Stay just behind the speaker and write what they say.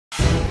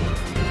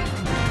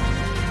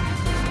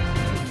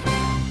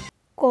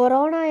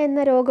Corona എന്ന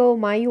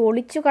രോഗവുമായി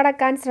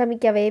ഒളിച്ചുകടക്കാൻ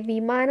ശ്രമിക്കവേ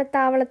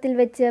വിമാനത്താവളത്തിൽ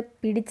വെച്ച്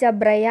പിടിച്ച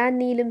ബ്രയാൻ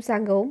നീലും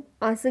സംഘവും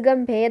അസുഖം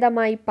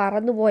ഭേദമായി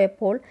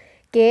പറന്നുപോയപ്പോൾ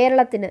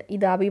കേരളത്തിന്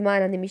ഇത്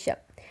അഭിമാന നിമിഷം.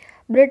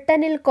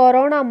 ബ്രിട്ടനിൽ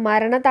കൊറോണ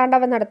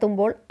മരണതാണ്ഡവം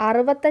നടത്തുമ്പോൾ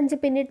 65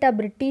 പിന്നിട്ട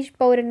ബ്രിട്ടീഷ്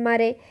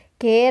പൗരന്മാരെ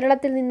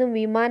കേരളത്തിൽ നിന്നും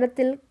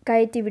വിമാനത്തിൽ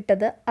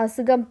കയറ്റിവിട്ടത്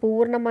അസുഖം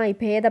പൂർണ്ണമായി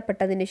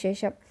ഭേദപ്പെട്ടതിനു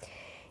ശേഷം.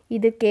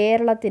 ഇത്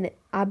കേരളത്തിന്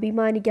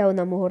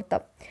അഭിമാനിക്കാവുന്ന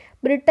മുഹൂർത്തം.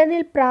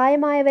 ബ്രിട്ടനിൽ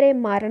പ്രായമായവരെ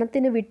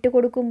മരണത്തിന്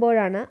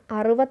വിട്ടുകൊടുക്കുമ്പോഴാണ്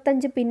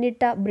 65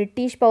 പിന്നിട്ട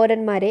ബ്രിട്ടീഷ്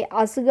പൗരന്മാരെ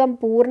അസുഖം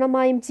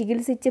പൂർണ്ണമായും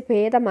ചികിത്സിച്ച്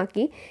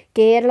ഭേദമാക്കി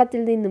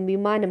കേരളത്തിൽ നിന്നും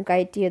വിമാനം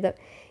കയറ്റിയത്.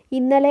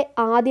 ഇന്നലെ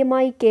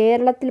ആദ്യമായി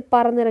കേരളത്തിൽ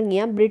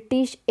പറന്നിറങ്ങിയ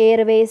ബ്രിട്ടീഷ്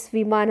എയർവേസ്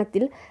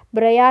വിമാനത്തിൽ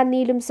ബ്രയാൻ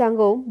നീലും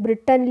സംഘവും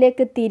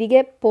ബ്രിട്ടനിലേക്ക്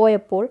തിരികെ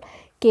പോയപ്പോൾ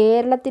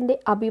കേരളത്തിൻ്റെ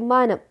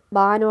അഭിമാനം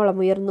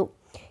വാനോളമുയർന്നു.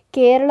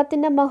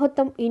 കേരളത്തിൻ്റെ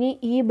മഹത്വം ഇനി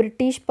ഈ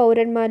ബ്രിട്ടീഷ്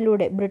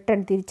പൗരന്മാരിലൂടെ ബ്രിട്ടൻ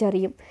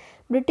തിരിച്ചറിയും.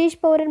 ബ്രിട്ടീഷ്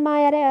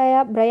പൗരന്മാരായ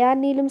ബ്രയാൻ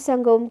നീലും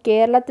സംഘവും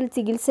കേരളത്തിൽ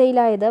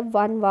ചികിത്സയിലായത്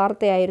വൻ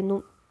വാർത്തയായിരുന്നു.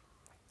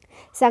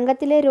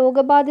 സംഘത്തിലെ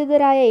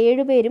രോഗബാധിതരായ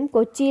 7 പേരും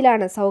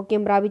കൊച്ചിയിലാണ്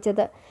സൗഖ്യം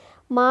പ്രാപിച്ചത്.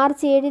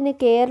 മാർച്ച് 7-ന്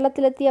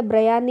കേരളത്തിലെത്തിയ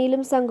ബ്രയാൻ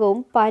നീലും സംഘവും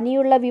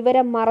പനിയുള്ള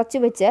വിവരം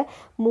മറച്ചുവെച്ച്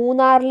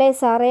മൂന്നാറിലെ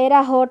സറേര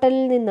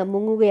ഹോട്ടലിൽ നിന്ന്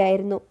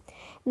മുങ്ങുകയായിരുന്നു.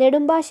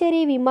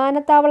 നെടുമ്പാശ്ശേരി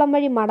വിമാനത്താവളം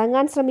വഴി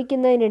മടങ്ങാൻ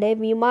ശ്രമിക്കുന്നതിനിടെ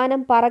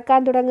വിമാനം പറക്കാൻ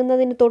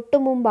തുടങ്ങുന്നതിന് തൊട്ടു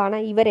മുമ്പാണ്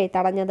ഇവരെ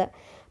തടഞ്ഞത്.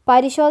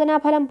 പരിശോധനാ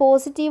ഫലം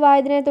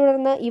പോസിറ്റീവായതിനെ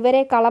തുടർന്ന്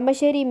ഇവരെ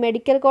കളമശ്ശേരി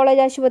മെഡിക്കൽ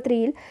കോളേജ്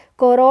ആശുപത്രിയിൽ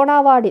കൊറോണ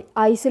വാർഡിൽ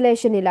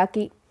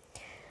ഐസൊലേഷനിലാക്കി.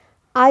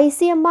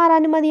 ICMR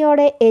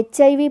അനുമതിയോടെ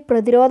HIV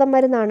പ്രതിരോധ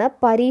മരുന്നാണ്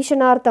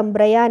പരീക്ഷണാർത്ഥം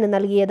ബ്രയാന്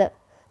നൽകിയത്.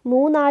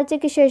 3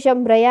 ആഴ്ചയ്ക്ക് ശേഷം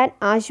ബ്രയാൻ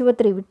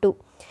ആശുപത്രി വിട്ടു.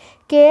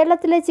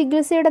 കേരളത്തിലെ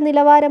ചികിത്സയുടെ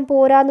നിലവാരം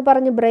പോരാന്ന്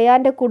പറഞ്ഞ്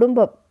ബ്രയാൻ്റെ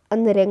കുടുംബം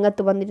അന്ന്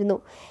രംഗത്ത് വന്നിരുന്നു.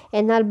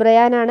 എന്നാൽ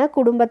ബ്രയാനാണ്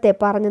കുടുംബത്തെ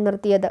പറഞ്ഞു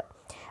നിർത്തിയത്.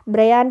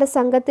 ബ്രയാൻ്റെ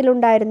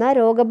സംഘത്തിലുണ്ടായിരുന്ന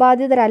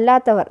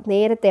രോഗബാധിതരല്ലാത്തവർ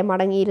നേരത്തെ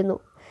മടങ്ങിയിരുന്നു.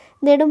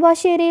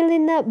 നെടുമ്പാശ്ശേരിയിൽ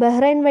നിന്ന്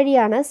ബഹ്റൈൻ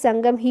വഴിയാണ്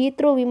സംഘം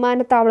ഹീത്രൂ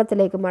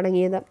വിമാനത്താവളത്തിലേക്ക്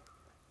മടങ്ങിയത്.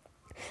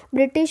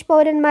 ബ്രിട്ടീഷ്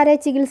പൗരന്മാരെ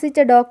ചികിത്സിച്ച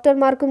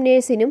ഡോക്ടർമാർക്കും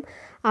നേഴ്സിനും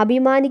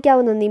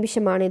അഭിമാനിക്കാവുന്ന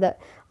നിമിഷമാണിത്.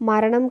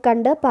 മരണം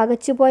കണ്ട്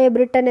പകച്ചുപോയ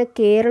ബ്രിട്ടന്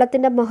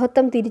കേരളത്തിൻ്റെ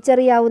മഹത്വം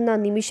തിരിച്ചറിയാവുന്ന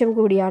നിമിഷം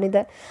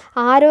കൂടിയാണിത്.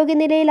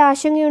 ആരോഗ്യനിലയിൽ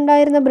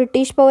ആശങ്കയുണ്ടായിരുന്ന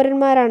ബ്രിട്ടീഷ്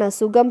പൗരന്മാരാണ്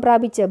സുഖം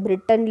പ്രാപിച്ച്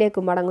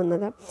ബ്രിട്ടനിലേക്ക്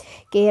മടങ്ങുന്നത്.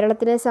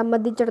 കേരളത്തിനെ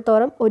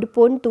സംബന്ധിച്ചിടത്തോളം ഒരു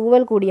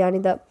പൊൻതൂവൽ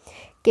കൂടിയാണിത്.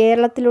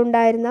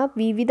 കേരളത്തിലുണ്ടായിരുന്ന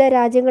വിവിധ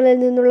രാജ്യങ്ങളിൽ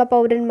നിന്നുള്ള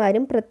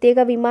പൗരന്മാരും പ്രത്യേക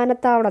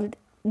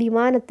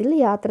വിമാനത്തിൽ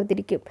യാത്ര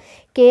തിരിക്കും.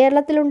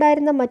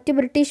 കേരളത്തിലുണ്ടായിരുന്ന മറ്റ്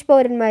British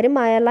പൗരന്മാരും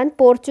Ireland,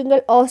 Portugal,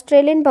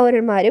 Australian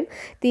പൗരന്മാരും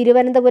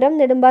Thiruvananthapuram,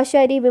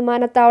 Nedumbassery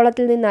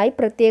വിമാനത്താവളത്തിൽ നിന്നായി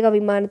പ്രത്യേക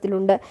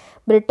വിമാനത്തിലുണ്ട്.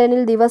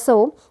 ബ്രിട്ടനിൽ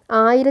ദിവസവും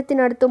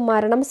 1000-നടുത്തും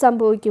മരണം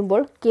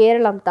സംഭവിക്കുമ്പോൾ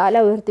കേരളം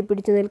തല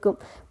ഉയർത്തിപ്പിടിച്ചു നിൽക്കും.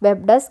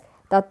 Web desk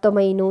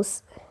Tatwamayi news.